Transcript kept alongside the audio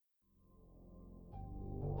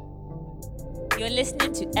You're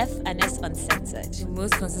listening to F&S Uncensored. The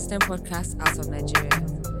most consistent podcast out of Nigeria.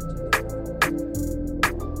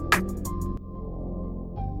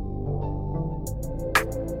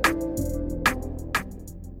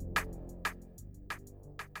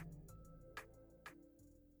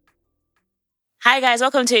 Hi guys,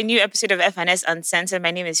 welcome to a new episode of F&S Uncensored.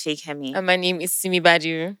 My name is Fake Hemi. And my name is Simi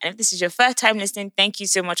Badiru. And if this is your first time listening, thank you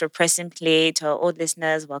so much for pressing play. To our old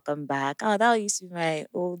listeners, welcome back. Oh, that used to be my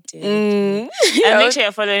old day. Make sure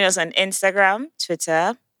you're following us on Instagram,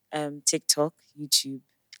 Twitter, TikTok, YouTube,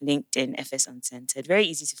 LinkedIn, FS Uncensored. Very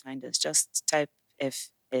easy to find us. Just type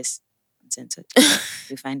FS Uncensored.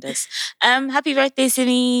 You find us. Happy birthday,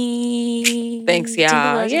 Simi. Thanks,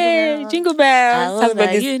 y'all. Yay, Jingle bells. How old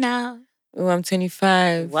are you now? Oh, I'm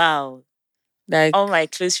 25. Wow. Like, all my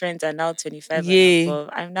close friends are now 25 Yeah. and above.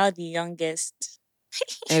 I'm now the youngest.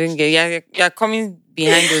 I didn't get. You're coming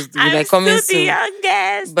behind us. I'm like coming still the soon.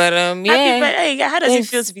 youngest. But Happy yeah. birthday. How does it Thanks.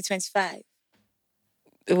 feel to be 25?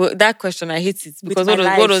 Well, that question, I hate it because my what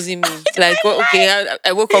life. does it mean? Like, okay,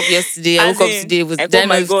 I woke up yesterday. I As woke up in, today. Was like, then oh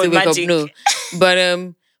my I still God, wake magic. up? No, but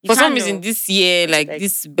for some can't reason know. this year, like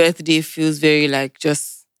this birthday feels very like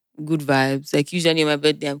just good vibes. Like usually on my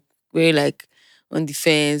birthday, I'm very like on the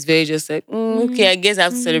fence, very just like okay, I guess I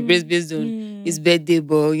have to celebrate based on his birthday,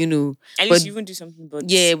 but you know, At but least you even do something. But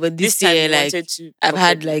yeah, but this time year you like wanted to I've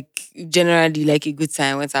had properly. like generally like a good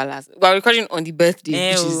time. When's our last? We're recording on the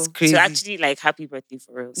birthday, which is crazy. So actually, like, happy birthday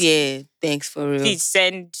for us. Yeah, thanks for real. Please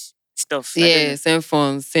send stuff. I don't Yeah, know. send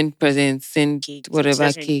phones, send presents, send Cake. whatever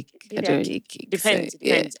Just cake. maybe I don't really cake. Depends. So,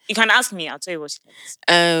 yeah. Depends. You can ask me. I'll tell you what she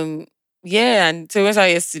likes. Yeah, and so we went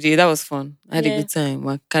out yesterday. That was fun. I had a Yeah. good time.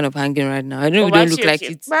 We're kind of hanging right now. I know we But don't look actually, like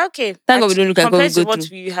okay. it. Well, okay. Thank God we don't look like what we compared to go what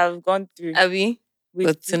through. we have gone through. Are we? with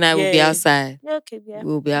But tonight we'll be yeah. outside. Yeah, okay, yeah.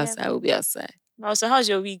 We'll be Yeah. outside. We'll be outside. Wow, so how's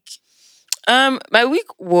your week? My week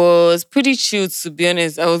was pretty chill, to be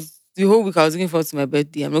honest. The whole week I was looking forward to my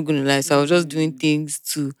birthday. I'm not gonna lie. So I was just doing things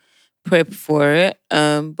to prep for it.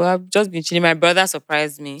 But I've just been chilling. My brother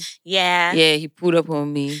surprised me. Yeah. Yeah, he pulled up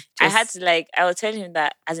on me. I had to I was telling him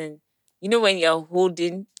that as in, you know, when you're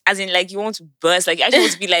holding, as in like you want to burst, like you actually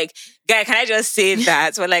want to be like, guy, can I just say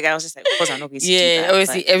that? So like I was just like, of course I'm not going to do that.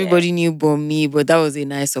 Obviously everybody knew but me, but that was a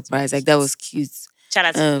nice surprise. Like that was cute. Shout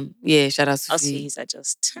out to yeah, shout out to us Faye. fees are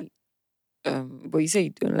just But you say you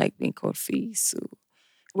don't like being called Faye, so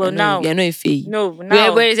well now you're not a Faye. no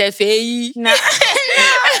now Where is a Faye? now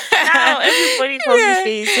everybody calls me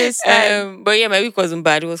Faye. So it's fine. But yeah, my week wasn't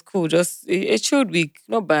bad. It was cool. Just a chilled week.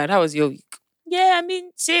 Not bad. How was your week? Yeah, I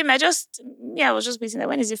mean, same. I was just waiting. Like,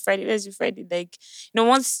 when is it Friday? When is it Friday? Like,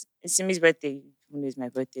 once it's Simi's birthday, who knows my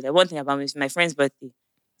birthday? Like, one thing about me is my friend's birthday.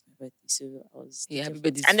 My birthday. So I was. Yeah, happy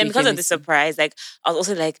birthday. And then because of the surprise, like, I was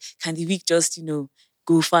also like, can the week just,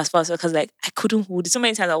 go fast? Because, like, I couldn't hold it. So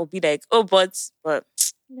many times I would be like, oh, but,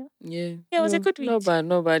 yeah. Yeah, it was a good week. Not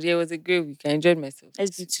bad. Yeah, it was a great week. I enjoyed myself.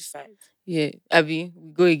 Let's do 2-5. Yeah, Abby,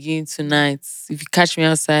 we go again tonight. If you catch me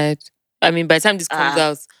outside, I mean, by the time this comes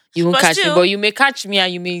out, you won't catch me, but you may catch me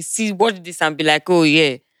and you may watch this and be like, oh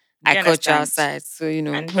yeah, I caught you outside. So,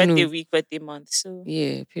 And birthday week, birthday month. So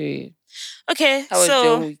yeah, period. Okay, How was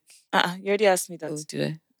your week? You already asked me that. Oh,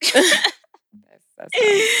 did I?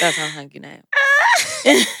 that's how hanging I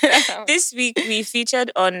am. This week we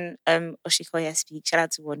featured on Oshikoya Speak. Shout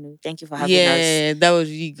out to Wonu. Thank you for having us. Yeah, that was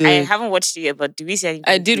really good. I haven't watched it yet, but do we see anything?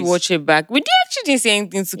 I did watch it back. We actually didn't say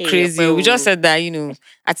anything too crazy. We just said that,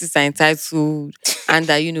 artists are entitled and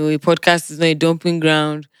that, a podcast is not a dumping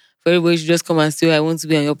ground for everybody to just come and say, I want to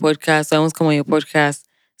be on your podcast. I want to come on your podcast.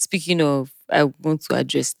 Speaking of, I want to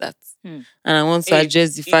address that. And I want to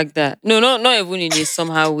address the fact that, not even in a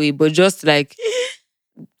somehow way, but just like,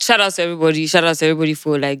 shout out to everybody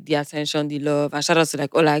for like the attention, the love, and shout out to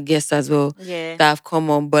like all our guests as well that have come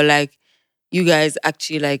on. But like, you guys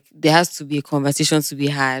actually like, there has to be a conversation to be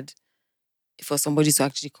had for somebody to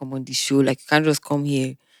actually come on the show. Like, you can't just come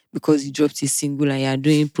here because you dropped a single and you're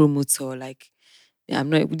doing promos or like, this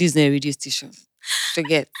is not a radio station.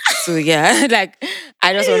 Forget. So yeah, like,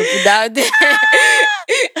 I just want to put that out there.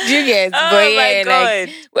 Do you get? Oh but yeah, my God.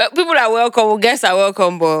 like, people are welcome, guests are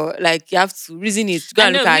welcome, but like, you have to reason it. Go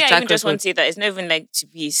and look at our I track even just want record. to say that it's not even like to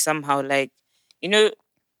be somehow like,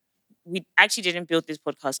 we actually didn't build this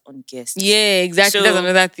podcast on guests. Yeah, exactly. So, that's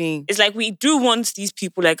another thing. It's like we do want these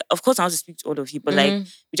people, like, of course I want to speak to all of you, but like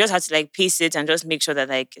we just have to like pace it and just make sure that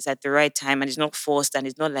like it's at the right time and it's not forced and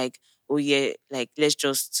it's not like, oh yeah, like let's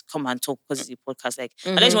just come and talk because it's a podcast. Like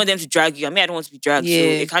unless you want them to drag you. I mean, I don't want to be dragged. So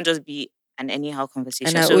it can't just be an anyhow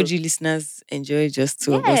conversation. And our OG listeners enjoy just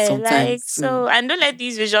two of us sometimes. Like, so and don't let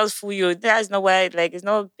these visuals fool you. That's not why, like, it's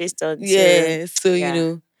not based on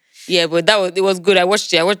so. Yeah, but it was good. I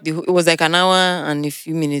watched it. It was like an hour and a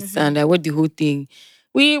few minutes, and I watched the whole thing.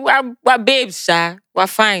 We're babes, sir. We're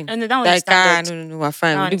fine. Oh, no, that one is Like standard. no, we're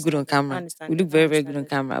fine. That We one look is good on standard. That camera. one is We look standard. That very, one is very good on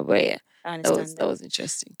standard. camera. But yeah, That one is that standard. was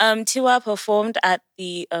interesting. Tiwa performed at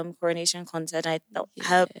the coronation concert. I thought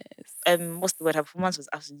her what's the word? Her performance was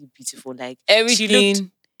absolutely beautiful. Like she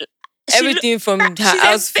looked Everything from her she's a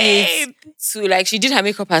outfit babe. to like she did her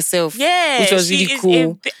makeup herself, Yeah, which was she really is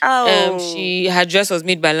cool. oh. Her dress was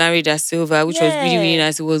made by Larry da Silva, which was really, really Yeah.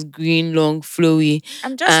 nice. It was green, long, flowy.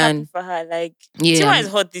 I'm just happy for her. Like Yeah, Tiwa is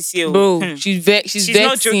hot this year. bro. She's She's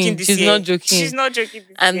not joking vexing. this She's year. not joking. She's not joking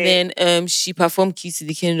this And year. then she performed Key to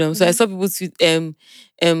the Kingdom. So I saw people tweet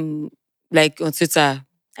like on Twitter.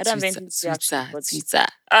 I don't have anything to say actually, but Twitter.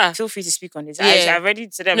 feel free to speak on this. Yeah. I've already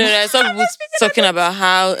to them. No, I saw people talking about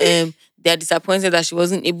how they're disappointed that she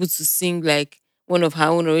wasn't able to sing like one of her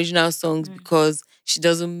own original songs because she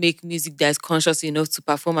doesn't make music that is conscious enough to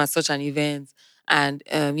perform at such an event. And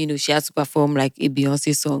she had to perform like a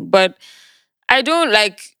Beyonce song. But I don't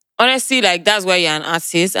honestly, like that's why you're an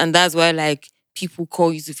artist and that's why like people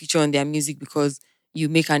call you to feature on their music because you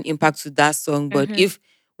make an impact to that song. But if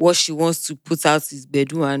what she wants to put out is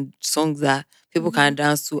bedroom and songs that people can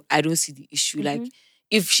dance to, I don't see the issue. Like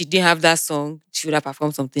if she didn't have that song, she would have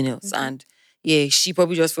performed something else. And yeah, she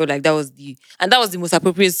probably just felt like that was the most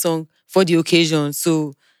appropriate song for the occasion.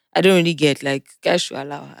 So I don't really get like guys should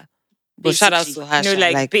allow her. But shout out to her. No,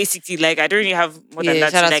 like basically, like I don't really have more than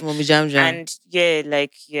that. Shout out like, to Mommy Jam Jam. And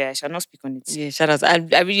I shall not speak on it. Yeah, shout out.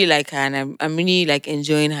 I really like her, and I'm really like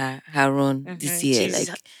enjoying her run this year. She's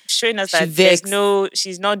like showing us that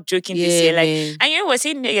she's not joking this year. Like, and we're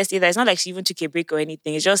saying yesterday that it's not like she even took a break or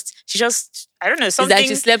anything. It's just she I don't know something. It's like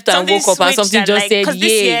she slept and woke up and something just said. Because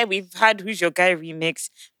this year we've had Who's Your Guy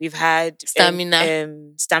remix, we've had Stamina,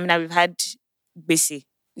 we've had Bisi.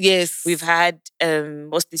 Yes. We've had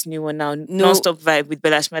what's this new one now? Non-stop vibe with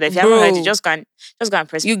Bella Shmurda. If you haven't heard it, just go and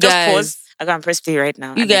press. You just guys, pause. I go and press play right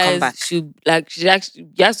now. You and guys then come back. should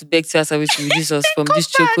you have to beg Tiwa Savage to reduce us from this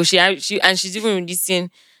choco. She's even releasing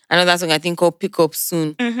another song I think called Pick Up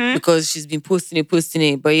Soon because she's been posting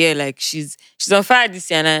it. But yeah, like she's on fire this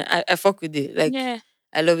year and I fuck with it. Like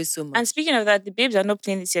I love it so much. And speaking of that, the babes are not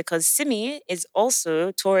playing this year because Simi is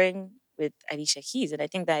also touring with Alicia Keys, and I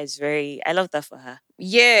think that is I love that for her.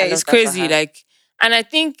 Yeah, it's crazy. Like, and I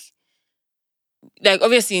think, like,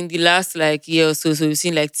 obviously in the last like year or so we've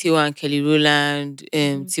seen like Tiwa and Kelly Rowland,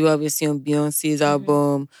 Tiwa obviously on Beyonce's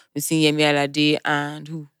album. We've seen Yemi Alade and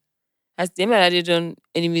who has Yemi Alade done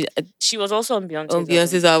any music? She was also on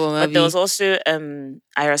Beyonce's album, but there was also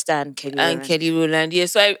Ira Star and Kelly Rowland. Yeah,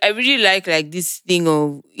 so I really like this thing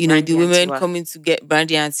of Brandy the women coming to get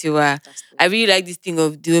Brandy and Tiwa. I really like this thing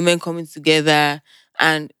of the women coming together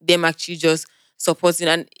and them actually just supporting.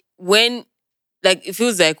 And when it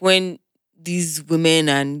feels like when these women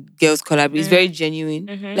and girls collaborate, it's very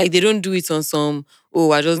genuine. Like they don't do it on some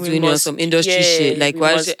we're just doing it on some industry shit. Like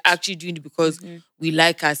we're actually doing it because we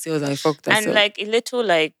like ourselves and we fuck ourselves. And like a little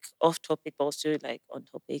like off topic, but also like on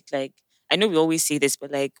topic. Like I know we always say this, but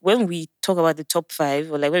like when we talk about the top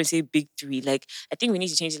 5 or like when we say big 3, like I think we need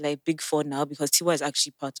to change it like big 4 now because Tiwa is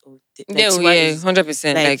actually part of it. Like,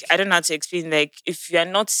 100%. Like I don't know how to explain. Like if you are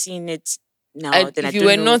not seeing it now, then if you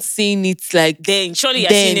were not seeing it, like then surely you're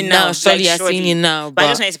seeing it now. Surely you're seeing it now. But I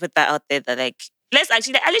just wanted to put that out there that like let's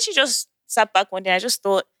actually. I literally just sat back one day. I just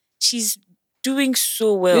thought she's doing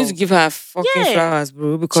so well. You need to give her fucking flowers,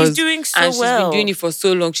 bro. Because she's doing so and well. She's been doing it for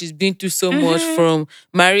so long. She's been through so much from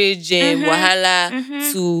marriage,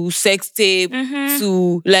 wahala to sex tape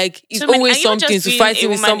to like it's always something to fighting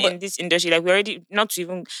with somebody in this industry. Like we already not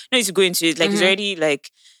to need to go into it. Like it's already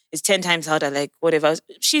like. It's 10 times harder, like whatever.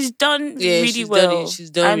 She's done really well. She's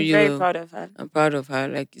done really well. I'm very proud of her. I'm proud of her.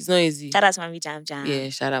 Like, it's not easy. Shout out to Mommy Jam Jam. Yeah,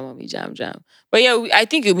 shout out Mommy Jam Jam. But yeah, I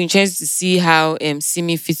think it'll be interesting to see how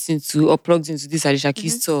Simi fits into or plugs into this Alicia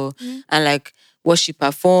Keys tour and like what she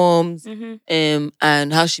performs and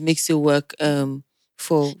how she makes it work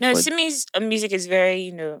for... Simi's music is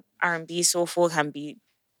very, R&B, soulful, can be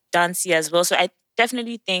dancey as well. So I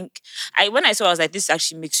definitely think when I saw, I was like, this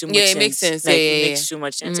actually makes so much sense. Yeah, it makes sense. Like, it makes so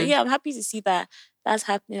much sense. So yeah, I'm happy to see that that's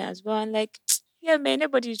happening as well. And like, yeah, man,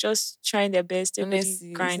 everybody's just trying their best. Everybody's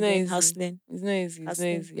grinding, hustling. It's not easy. It's not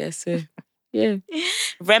easy. Yes, sir. Yeah.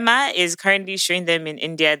 Rema is currently showing them in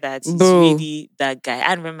India that he's really that guy.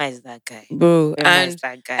 And Rema is that guy. Bro. Rema is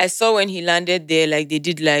that guy. I saw when he landed there, like they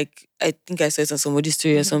did like, I think I saw it on somebody's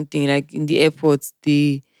story or something, like in the airport,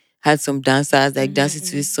 they had some dancers like dancing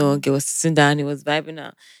to his song. He was sitting down, he was vibing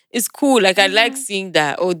out. It's cool. Like I like seeing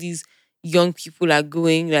that all these young people are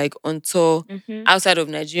going like on tour Mm-hmm. outside of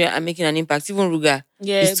Nigeria and making an impact. Even Ruga,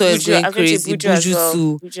 Yeah, his tour is Buju. I going was going to say crazy. Buju as well.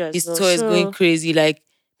 Buju too, Buju as his well. tour is going So crazy. Like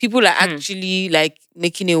people are actually like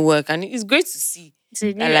making it work, and it's great to see. it's a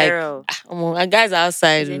new And like, era. and guys are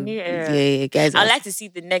outside. It's a new era. Yeah, guys. I'd like to see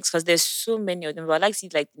the next because there's so many of them. But I'd like to see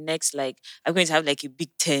like the next, like I'm going to have like a big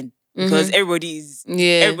 10 because everybody's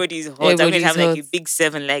Yeah, everybody's hot. I'm going to have everybody's like a hot. big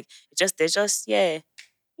 7. Like they're just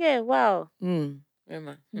wow.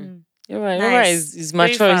 Rema. Mm. Rema Nice. is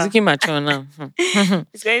Very mature. He's far. looking mature now.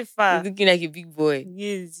 It's very far. He's looking like a big boy.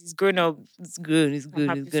 Yes, he's grown up. It's good. It's I'm good.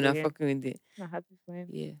 happy It's good. for I'm him. fucking with it. I'm happy for him.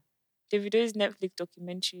 Yeah. Davido's Netflix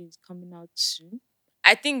documentary is coming out soon.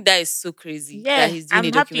 I think that is so crazy Yeah, that he's doing I'm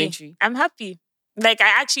a documentary. I'm happy. Like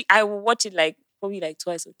I will watch it like probably like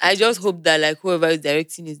twice or I three just times. hope that like whoever is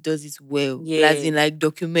directing it does it well. Yeah. As in like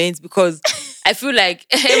documents, because I feel like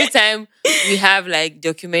every time we have like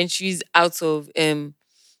documentaries out of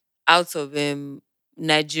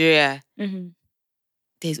Nigeria, Mm-hmm.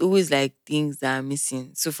 there's always like things that are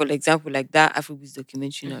missing. So for example, like that Afrobeats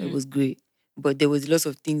documentary now, it was great. But there was lots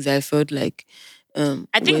of things I felt like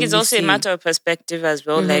I think were it's also a missing. matter of perspective as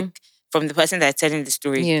well, like from the person that's telling the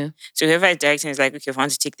story. Yeah. So whoever is directing is like, okay, if I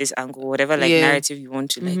want to take this angle, whatever like Yeah. narrative you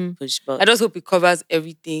want to like push. But I just hope it covers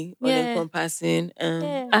everything, all Yeah. encompassing.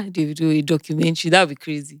 Yeah. Davido, a documentary, that would be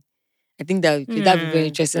crazy. I think that would be that'd be very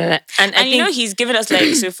interesting. And I and you know think he's given us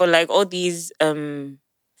like so for like all these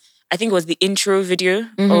I think it was the intro video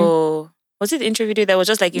or was it the intro video that was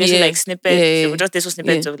just like little Yeah. like snippets? Yeah, It yeah. was just little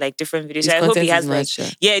snippets of like different videos. his So I hope he content has is like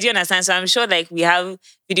mature. yeah, do you understand? So I'm sure like we have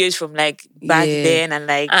videos from like back Yeah. then and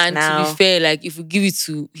like And now. to be fair, like if we give it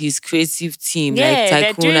to his creative team, Yeah, like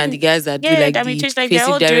they're Tycoon and the doing- guys that do yeah, like Dami the Twitch, like, they're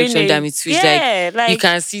all creative doing direction, it. Dami Twitch, Yeah, like like, you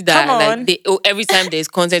can see that come like on. every time there's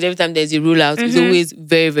content, every time there's a rollout, it's always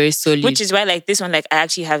very, very solid. Which is why like this one, like I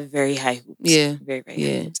actually have very high hopes. Yeah. Very, very high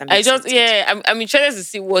Yeah, hopes. I'm I just excited. I'm interested to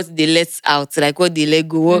see what they let out, like what they let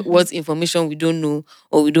go, what information we don't know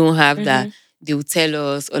or we don't have that they will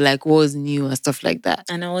tell us, or like what's new and stuff like that.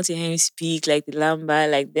 And I want to hear him speak, like the Lamba,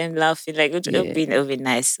 like them laughing, like it'll be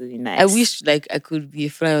nice, it'll be nice. I wish like I could be a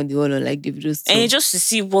fly on the wall on like Davido's tour. and just to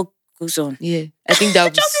see what goes on. Yeah, I think that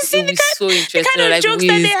would Just to see be so interesting. The kind of like jokes that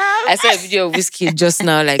they Wiz. have. I saw a video of Whiskey just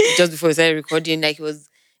now, like just before we started recording, like he was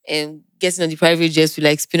getting on the private jet with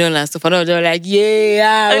like Spinall and stuff. And they were like,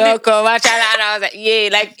 yeah, welcome, Machala. And I was like, yeah,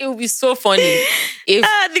 like it would be so funny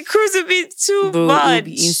if the cruise would be too bro, much. it would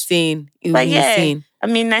be insane. It would But be yeah, insane. I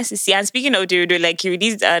mean, nice to see. And speaking of Davido, like he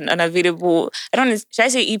released an unavailable, I don't know, should I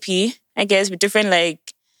say EP? I guess with different like,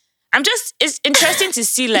 it's interesting to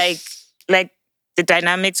see like the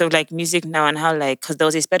dynamics of like music now and how like, because there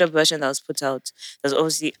was a sped up version that was put out. There's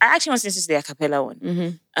obviously, I actually want to listen to the a cappella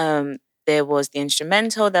one. There was the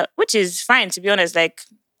instrumental which is fine to be honest. Like,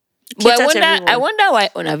 But I wonder why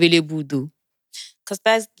unavailable though. because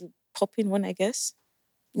that's the popping one, I guess.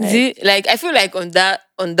 Is it? Like I feel like on that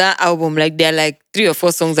album, like there are like 3 or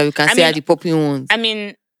 4 songs that we can say are the popping ones. I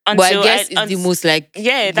mean, but I guess it's the most like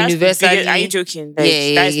that's the universally. biggest, are you joking? Like,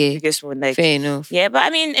 that's the biggest one. Like, fair enough. Yeah, but I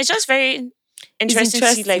mean, it's just very interesting to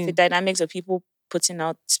see like the interesting. dynamics of people putting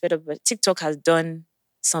out sped up. But TikTok has done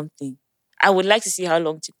something. I would like to see how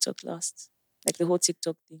long TikTok lasts. Like the whole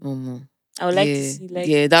TikTok thing. I would like to see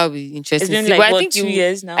like that would be interesting. it's been See, like but what, 2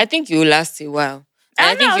 years now. I think it will last a while. And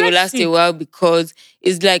I think it will last a while because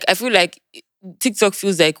it's like I feel like TikTok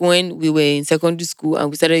feels like when we were in secondary school and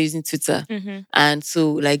we started using Twitter. And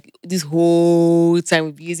so like this whole time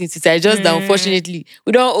we've been using Twitter. It's just that unfortunately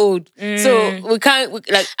we don't old. So we can't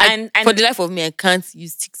and for the life of me, I can't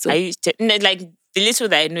use TikTok. I used to like the little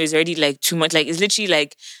that I know is already like too much. Like it's literally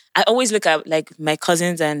like I always look at like my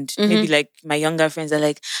cousins and maybe like my younger friends are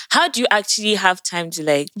like, how do you actually have time to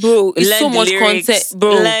like bro, it's learn so the much lyrics, content,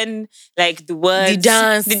 bro. learn like the words, The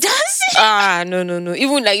dance. No.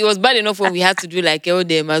 Even like it was bad enough when we had to do like the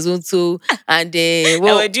Amazonto and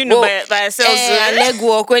we're doing it by ourselves. And leg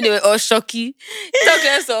walk when they were all shocky. Talk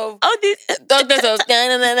less of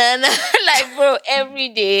like bro, every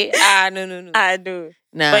day. No. I know.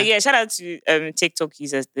 Nah. But yeah, shout out to TikTok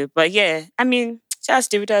users though. But yeah, I mean, shout out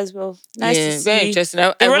to Davido as well. Nice to see. Very interesting.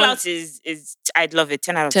 The rollout is I'd love it.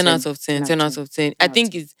 10 out of 10. 10 out of 10. 10 out of 10. I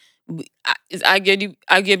think it's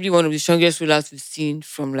arguably one of the strongest rollouts we've seen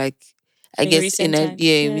from like I guess in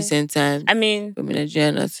recent times. I mean, from a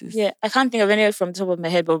Nigerian artist. Yeah, I can't think of any from the top of my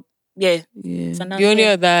head, but yeah. The only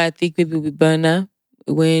other I think maybe will be Burna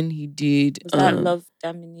when he did was that Love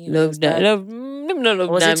Damini. Love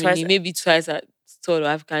Damini. Maybe twice at Tour of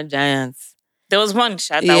African Giants. There was one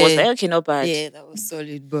shot that was like, okay, not bad. Yeah, that was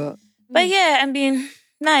solid, but yeah, I mean,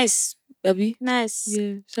 nice. Baby. Nice.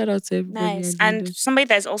 Yeah. Shout out to everybody. Nice. And somebody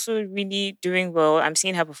that's also really doing well, I'm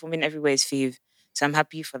seeing her performing everywhere is Fave. So I'm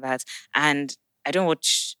happy for that. And I don't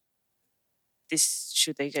watch this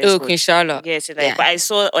show that you guys Queen watch. Charlotte. Yeah, so like, but I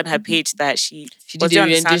saw on her page that she was did a on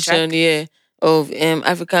the rendition, soundtrack. of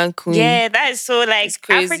African Queen. Yeah, that is so like It's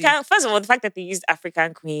crazy. African. First of all, the fact that they used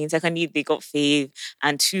African Queen. Secondly, they got Fave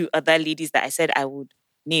and two other ladies that I said I would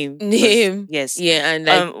name. Yes. Yeah, and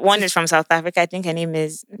like one is from South Africa. I think her name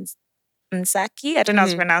is Nsaki. I don't know how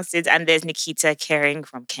to pronounce it. And there's Nikita Kering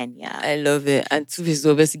from Kenya. I love it. And Two-Face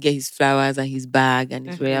obviously get his flowers and his bag and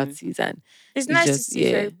his royalties, and it's nice to see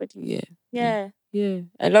everybody. Yeah.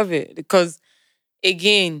 I love it because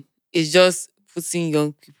again, it's just putting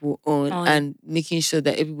young people on and making sure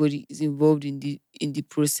that everybody is involved in the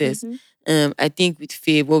process. I think with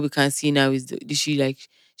Faye, what we can see now is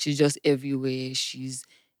she's just everywhere. She's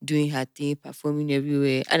doing her thing, performing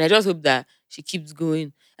everywhere. And I just hope that she keeps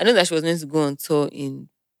going. I know that she was meant to go on tour in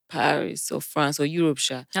Paris or France or Europe,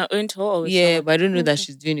 Sha. Her own tour? Yeah, but I don't know that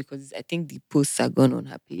she's doing it because I think the posts are gone on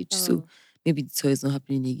her page. So maybe the tour is not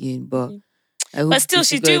happening again. But I hope but still,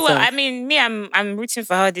 she's doing well. I mean, me, I'm rooting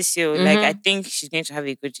for her this year. Like, I think she's going to have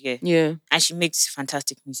a good year. Yeah. And she makes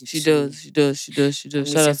fantastic music. She does.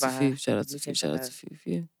 Shout out to Faith. Shout out to Faith.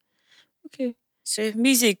 Yeah. Okay. So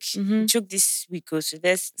music took this week. So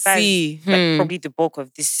that's probably the bulk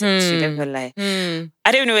of this. Should never lie.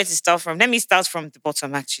 I don't know where to start from. Let me start from the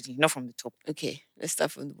bottom, actually, not from the top. Okay, let's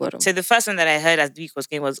start from the bottom. So the first one that I heard as the week was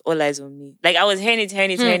going was All Eyes on Me. Like I was hearing it.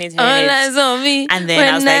 All Eyes on Me. And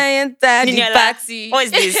then I was like, enter the party. What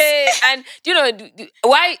is this? And you know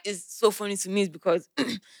why it's so funny to me is because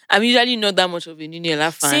I'm usually not that much of a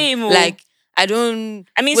Niniola fan. Same. Like I don't.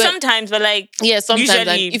 I mean, sometimes, but like sometimes.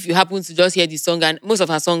 Usually, and if you happen to just hear the song, and most of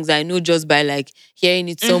her songs I know just by like hearing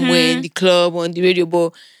it somewhere in the club on the radio,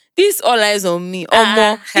 but this All Eyes on Me,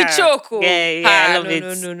 the choke. Yeah, I love it.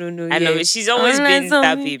 No. I love it. She's always been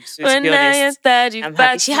that babe. So to be honest, I'm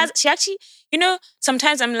happy. She actually,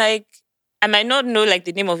 sometimes I'm like, I might not know like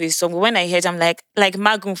the name of his song, but when I hear it, I'm like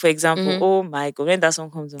Magum, for example. Oh my god, when that song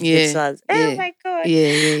comes on, oh my god.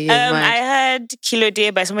 Yeah. I heard Kilo Day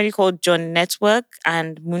by somebody called John Network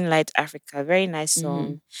and Moonlight Africa. Very nice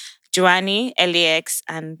song. Joannie, LAX,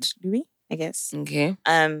 and Louis, I guess. Okay.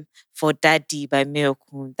 For Daddy by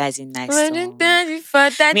Meokun. That's a nice song. Daddy for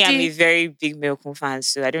Daddy. Me, I'm a very big Meokun fan,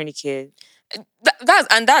 so I don't really care.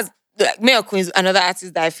 That's Meokun is another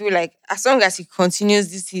artist that I feel like as long as he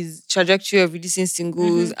continues his trajectory of releasing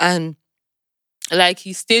singles and like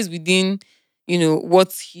he stays within,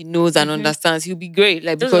 what he knows and understands, he'll be great.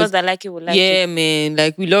 Like those of us that like it will like it. Yeah, man.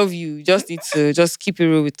 Like we love you. You just need to just keep it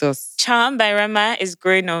real with us. Charm by Rema is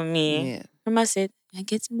growing on me. Yeah. Rema said, I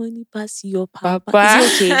get money past your papa.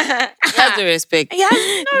 Is it okay? That's the respect. Yeah.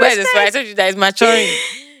 That's why I told you that it's maturing.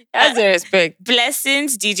 That's the respect.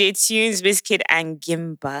 Blessings, DJ Tunes, Wizkid, and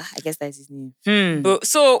Gimba. I guess that's his name.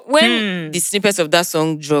 So when the snippets of that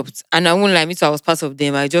song dropped, and I won't lie, me too, I was part of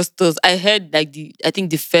them. I just thought I heard like the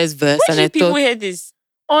first verse, and I thought people hear this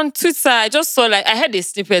on Twitter. I just saw I heard the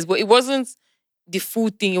snippets, but it wasn't the full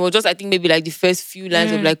thing. It was just I think maybe like the first few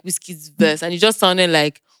lines of like Wizkid's verse, and it just sounded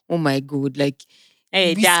like, oh my god, like.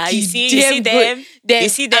 Hey, you see them. You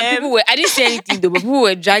see them. I didn't say anything though, but people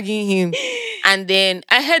were dragging him. And then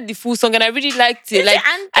I heard the full song and I really liked it. Like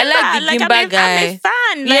I like the Gimba guy.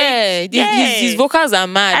 I'm a fan. His vocals are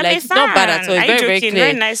mad. It's not bad at all. It's very clear.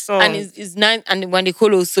 Very nice song. And it's nice. And when the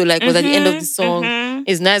call also was at the end of the song,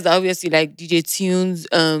 it's nice that obviously like DJ Tunes,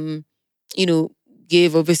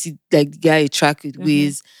 gave obviously like the guy a track with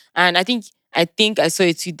Wiz. And I think I saw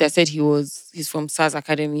a tweet that said he's from SARS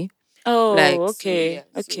Academy. Oh, okay.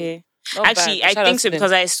 So, okay. Actually, I think so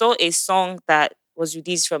because I saw a song that was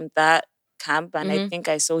released from that camp and I think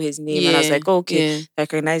I saw his name and I was like, I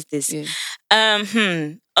recognize this.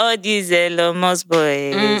 All these Elon Musk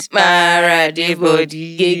boys, Maradi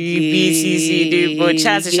body, BCC, but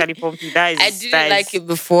chance to Charlie Pompey. That is. I didn't like it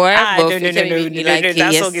before, but no.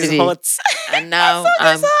 That song is hot. And now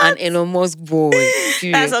I'm an Elon Musk boy.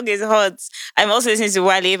 That song is hot. I'm also listening to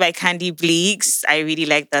Wale by Candy Bleaks. I really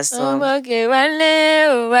like that song. Oh, okay, Wale,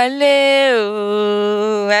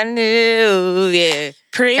 yeah.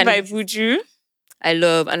 Pray by Buju. I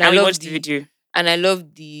love and I love the video. And I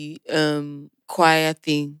love the choir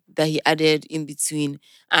thing that he added in between.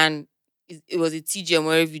 And it was a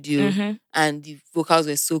TGMR video and the vocals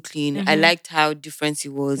were so clean. I liked how different it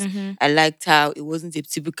was. I liked how it wasn't a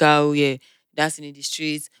typical, dancing in the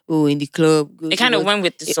streets, in the club. It kind of went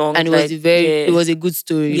with the song. And it was it was a good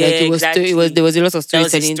story. Yeah, exactly. There was a lot of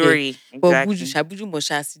storytelling there. Exactly. But Buju must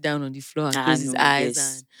sit down on the floor and close his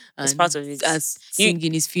eyes and it's part of it. And sing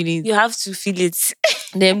in his feelings. You have to feel it.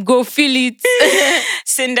 Them go feel it.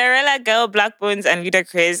 Cinderella Girl, Black Bones, and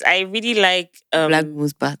Ludacris. I really like Black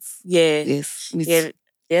Bones parts. Yeah. Yes. Yeah.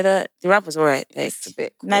 The rap was alright. Like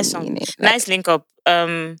nice song. Nice link up.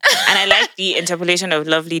 And I like the interpolation of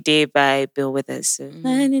Lovely Day by Bill Withers. So.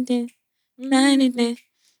 Yeah,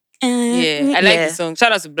 I like the song.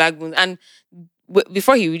 Shout out to Black Bones. And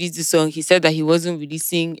before he released the song, he said that he wasn't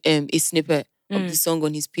releasing a snippet of the song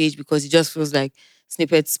on his page because he just feels like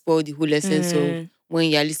snippets spoil the whole essence. So when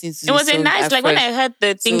you're listening to it was the song nice. Like when I heard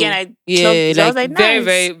the thing and I like, I was like, very, nice.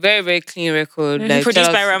 very, very, very clean record. Like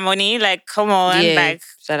produced by Ramoni. Like, come on, like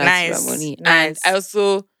shout out nice, to Ramoni. Nice. And I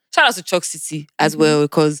also shout out to Chalk City as well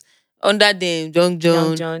because under them, Young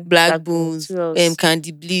John, Black Bones,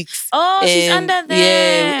 Candy Bleaks. Oh, she's under them.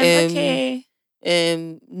 Yeah, okay.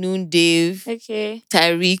 Noon Dave. Okay.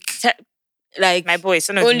 Tyreek. Like my boy,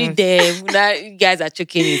 son of only them. You guys are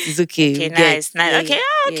choking it. It's okay. Okay, nice. Okay,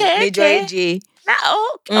 okay. Major AJ.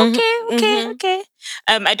 Okay.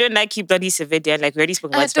 I don't like you, Bloody Savidia. Like we already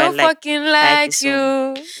spoke about. I don't fucking like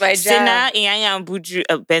you. Sinner, Inyanya, and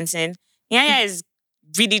Buju Benson. Inyanya is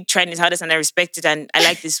really trying his hardest, and I respect it. And I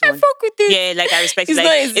like this one. I fuck with it. Yeah, like I respect it.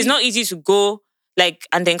 Like, it's not easy to go like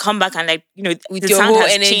and then come back and like with the sound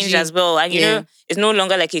has energy. Changed as well. And it's no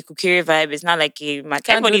longer like a Kukiri vibe. It's not like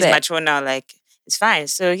everybody's mature now. Like it's fine.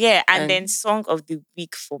 So yeah, and then song of the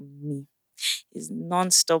week for me is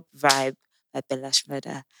Non-Stop Vibe by Bella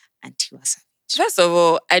Shmurda and Tiwa Savage. First of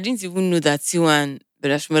all, I didn't even know that Tiwa and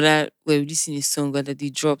Bella Shmurda were releasing a song that they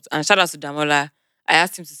dropped. And shout out to Damola. I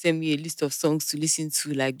asked him to send me a list of songs to listen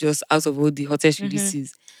to, like just out of all the hottest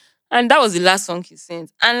releases. And that was the last song he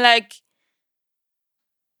sent. And like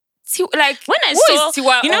when I saw,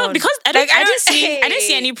 because I didn't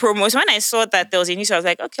see any promos. When I saw that there was a new song, I was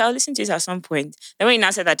like, okay, I'll listen to this at some point. Then when you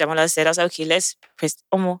now said that Damola said, I was like, okay, let's press.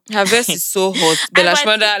 Her verse is so hot. Bella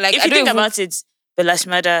Shmurda, like if you think about it, Bella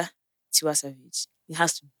Shmurda, Tiwa Savage, it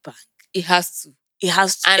has to bang. It has to.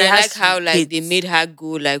 And I like how like they made her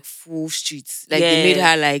go like full streets. Like they made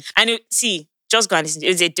her like. And just go and listen.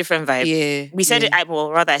 It's a different vibe. Yeah. We said it,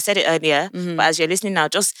 I said it earlier, but as you're listening now,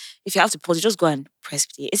 just if you have to pause it, just go and press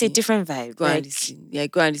play. It's a different vibe. Go and listen. Yeah,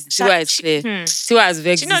 go and listen. Tiwa is clear. Tiwa has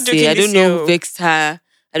vexed this day. I don't know who vexed her.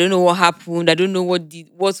 I don't know what happened. I don't know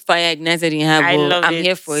what fire ignited in her. But I'm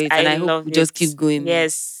here for it. And I hope we just keep going.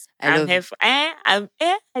 Yes. I'm here for I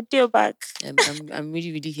do back. I'm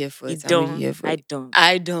really, really here for it. I'm really here for it.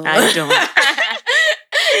 I don't.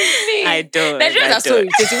 Nigerians are so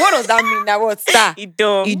irritating. What does that mean now? What star? You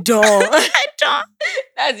don't. I don't.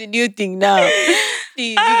 That's a new thing now.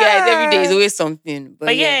 You guys, every day is always something.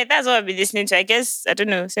 But yeah, that's what I've been listening to. I guess, I don't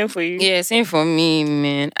know, same for you. Yeah, same for me,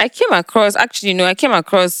 man. I came across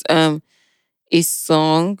a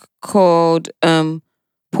song called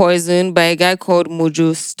Poison by a guy called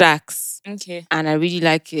Mojo Stacks. Okay. And I really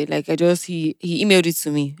like it. Like he emailed it to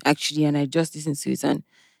me actually, and I just listened to it and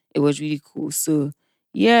it was really cool. So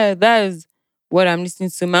yeah, that is what I'm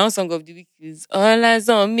listening to. My own song of the week is All Eyes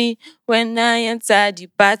on Me When I Enter the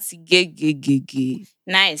Party. Gay.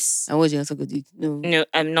 Nice. And what's your song of the week? No,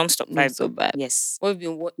 Non-Stop Vibe. Non-Stop Vibe. Yes. What have you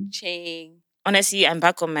been watching? Honestly, I'm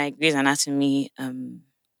back on my Grey's Anatomy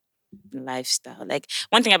lifestyle. Like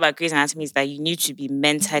one thing about Grey's Anatomy is that you need to be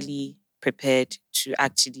mentally prepared to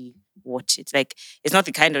actually watch it. Like it's not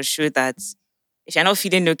the kind of show that if you're not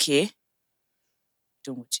feeling okay,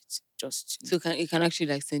 don't watch it. So it can actually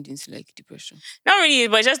like send you into like depression. Not really,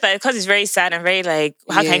 but just that because it's very sad and very like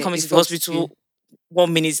how can I come into the hospital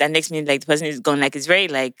 1 minute and next minute like the person is gone. Like it's very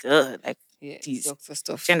like doctor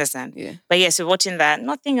stuff. Do you understand? Yeah. But yeah, so watching that,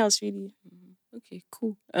 nothing else really. Okay,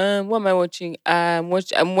 cool. What am I watching? I'm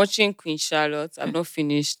watching Queen Charlotte. I've not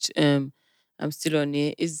finished. I'm still on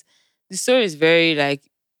it. The story is very like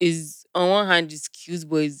is on one hand it's cute,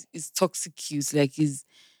 but it's toxic cute. Like is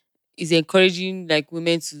encouraging like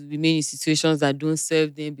women to remain in situations that don't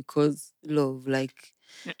serve them because love. Like,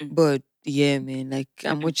 but yeah, man. Like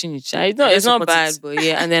I'm watching it. It's not bad, but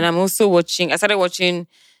yeah. And then I'm also watching. I started watching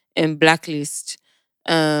Blacklist,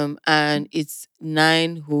 and it's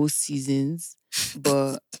 9 whole seasons.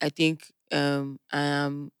 But I think I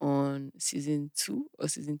am on season 2 or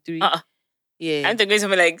season 3. Yeah. I'm thinking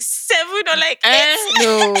something like 7 or like 8.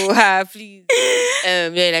 No, please.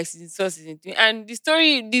 Like season 2 or season 3. And the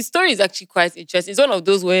story is actually quite interesting. It's one of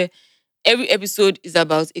those where every episode is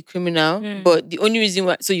about a criminal, but the only reason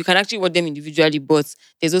why, so you can actually watch them individually, but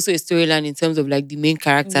there's also a storyline in terms of like the main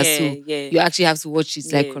characters. You actually have to watch it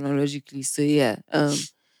like chronologically. So yeah,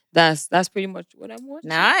 That's pretty much what I'm watching.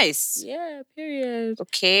 Nice. Yeah, period.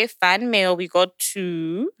 Okay, fan mail. We got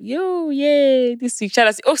 2. Yo, yay. This week. Shout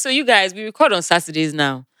out to, so you guys, we record on Saturdays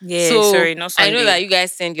now. Yeah, so sorry, not Sunday. I know that you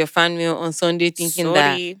guys send your fan mail on Sunday thinking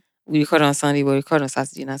that we record on Sunday, but we record on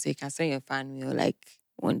Saturday now. So you can send your fan mail like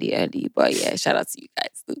one day early. But yeah, shout out to you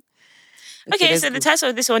guys too. Okay, so the title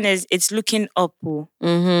of this one is It's Looking Up.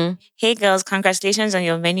 Hey girls, congratulations on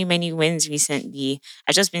your many, many wins recently.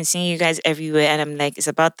 I've just been seeing you guys everywhere and I'm like, it's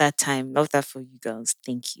about that time. Love that for you girls.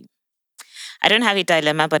 Thank you. I don't have a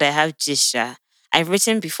dilemma, but I have Jisha. I've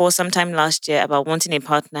written before sometime last year about wanting a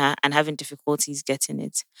partner and having difficulties getting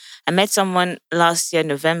it. I met someone last year,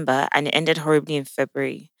 November, and it ended horribly in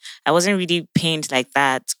February. I wasn't really pained like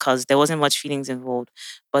that because there wasn't much feelings involved,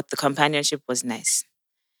 but the companionship was nice.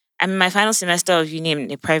 I'm in my final semester of uni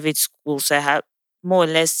in a private school, so I have more or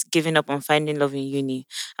less given up on finding love in uni.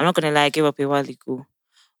 I'm not gonna lie, I gave up a while ago.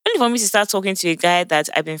 Only for me to start talking to a guy that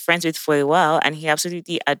I've been friends with for a while and he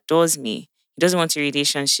absolutely adores me. He doesn't want a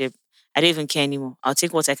relationship. I don't even care anymore. I'll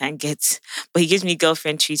take what I can get. But he gives me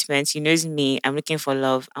girlfriend treatment. He knows me. I'm looking for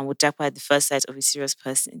love and would jump at the first sight of a serious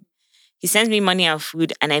person. He sends me money and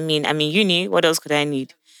food, and I'm in uni. What else could I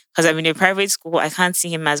need? Because I'm in a private school, I can't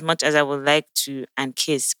see him as much as I would like to and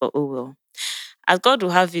kiss, but oh well. As God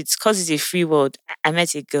will have it, because it's a free world, I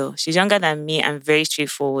met a girl. She's younger than me and very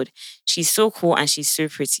straightforward. She's so cool and she's so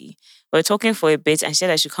pretty. We were talking for a bit and she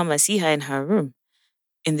said I should come and see her in her room,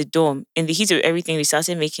 in the dorm. In the heat of everything, we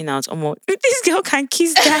started making out. This girl can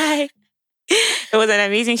kiss guy. It was an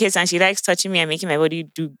amazing kiss and she likes touching me and making my body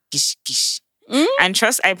do gish gish. And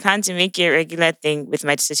trust, I plan to make it a regular thing with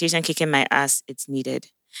my dissertation kicking my ass. It's needed.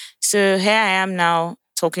 So here I am now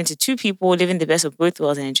talking to 2 people, living the best of both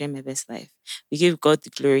worlds and enjoying my best life. We give God the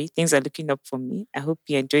glory. Things are looking up for me. I hope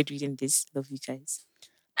you enjoyed reading this. Love you guys.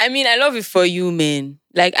 I mean, I love it for you, man.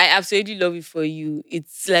 Like, I absolutely love it for you.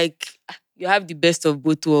 It's like you have the best of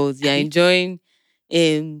both worlds. You're enjoying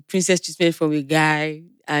princess treatment from a guy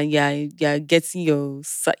and you're getting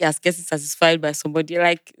satisfied by somebody.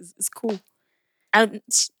 Like, it's cool.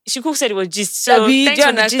 She could said it was just so. Do you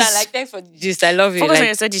understand? Like, thanks for the gist. I love it. Focus on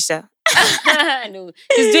your studies, sir. I know.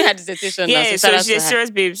 She's doing her dissertation now. Yeah, so she's a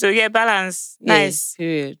serious babe. So yeah, balance. Nice.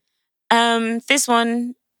 Period. This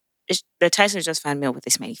one, the title is just fan mail with a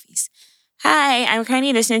smiley face. Hi, I'm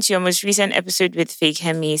currently listening to your most recent episode with Fake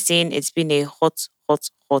Hemi, saying it's been a hot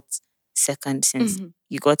second since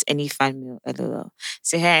you got any fan mail. LOL.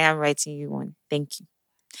 So here I am writing you one. Thank you.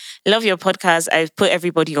 Love your podcast. I've put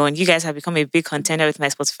everybody on. You guys have become a big contender with my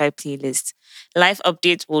Spotify playlist. Life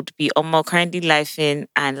updates would be currently lifing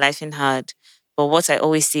and lifing hard. But what I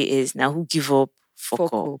always say is, now who give up,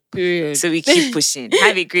 fuck up. Period. So we keep pushing.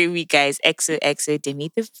 Have a great week, guys. XOXO, Demi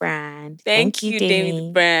the brand. Thank you, Demi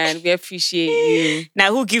the brand. We appreciate you.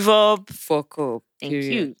 Now who give up, fuck up. Thank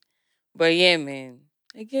you. But yeah, man.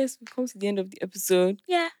 I guess we come to the end of the episode.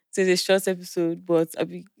 Yeah. So it's a short episode, but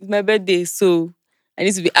it's my birthday, so I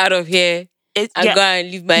need to be out of here and go and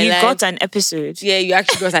live my life. You got an episode. Yeah, you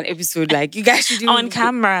actually got an episode. Like, you guys should do on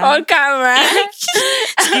camera. On camera.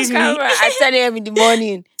 Excuse me. At 10 a.m. in the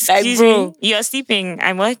morning. Excuse me. You're sleeping.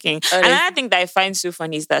 I'm working. Another thing that I find so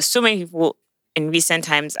funny is that so many people in recent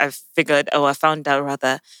times I've found out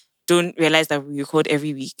rather, don't realize that we record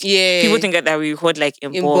every week. Yeah. People think that we record like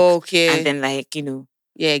in bulk. Yeah. And then like,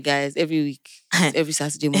 Yeah, guys, every week. Every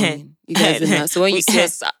Saturday morning. You guys know. So when you see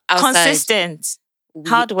us outside. Consistent.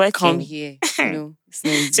 Hard working. Come here. So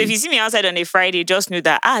if you see me outside on a Friday, just know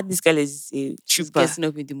that this girl is a trooper. Getting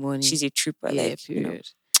up in the morning. She's a trooper. Yeah, period.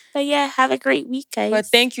 But yeah, have a great week, guys. But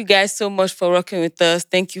thank you guys so much for rocking with us.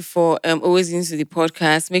 Thank you for always listening to the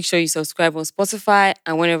podcast. Make sure you subscribe on Spotify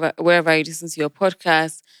and wherever you listen to your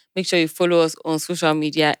podcast. Make sure you follow us on social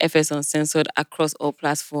media, FS Uncensored, across all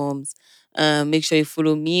platforms. Make sure you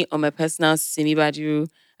follow me on my personal Simi Badiru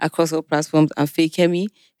across all platforms and Fake Hemi,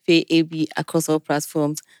 Faye AB across all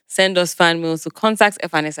platforms. Send us fan mail to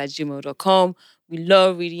contactfns@gmail.com. We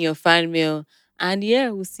love reading your fan mail. And yeah,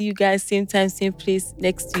 we'll see you guys same time, same place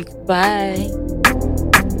next week. Bye.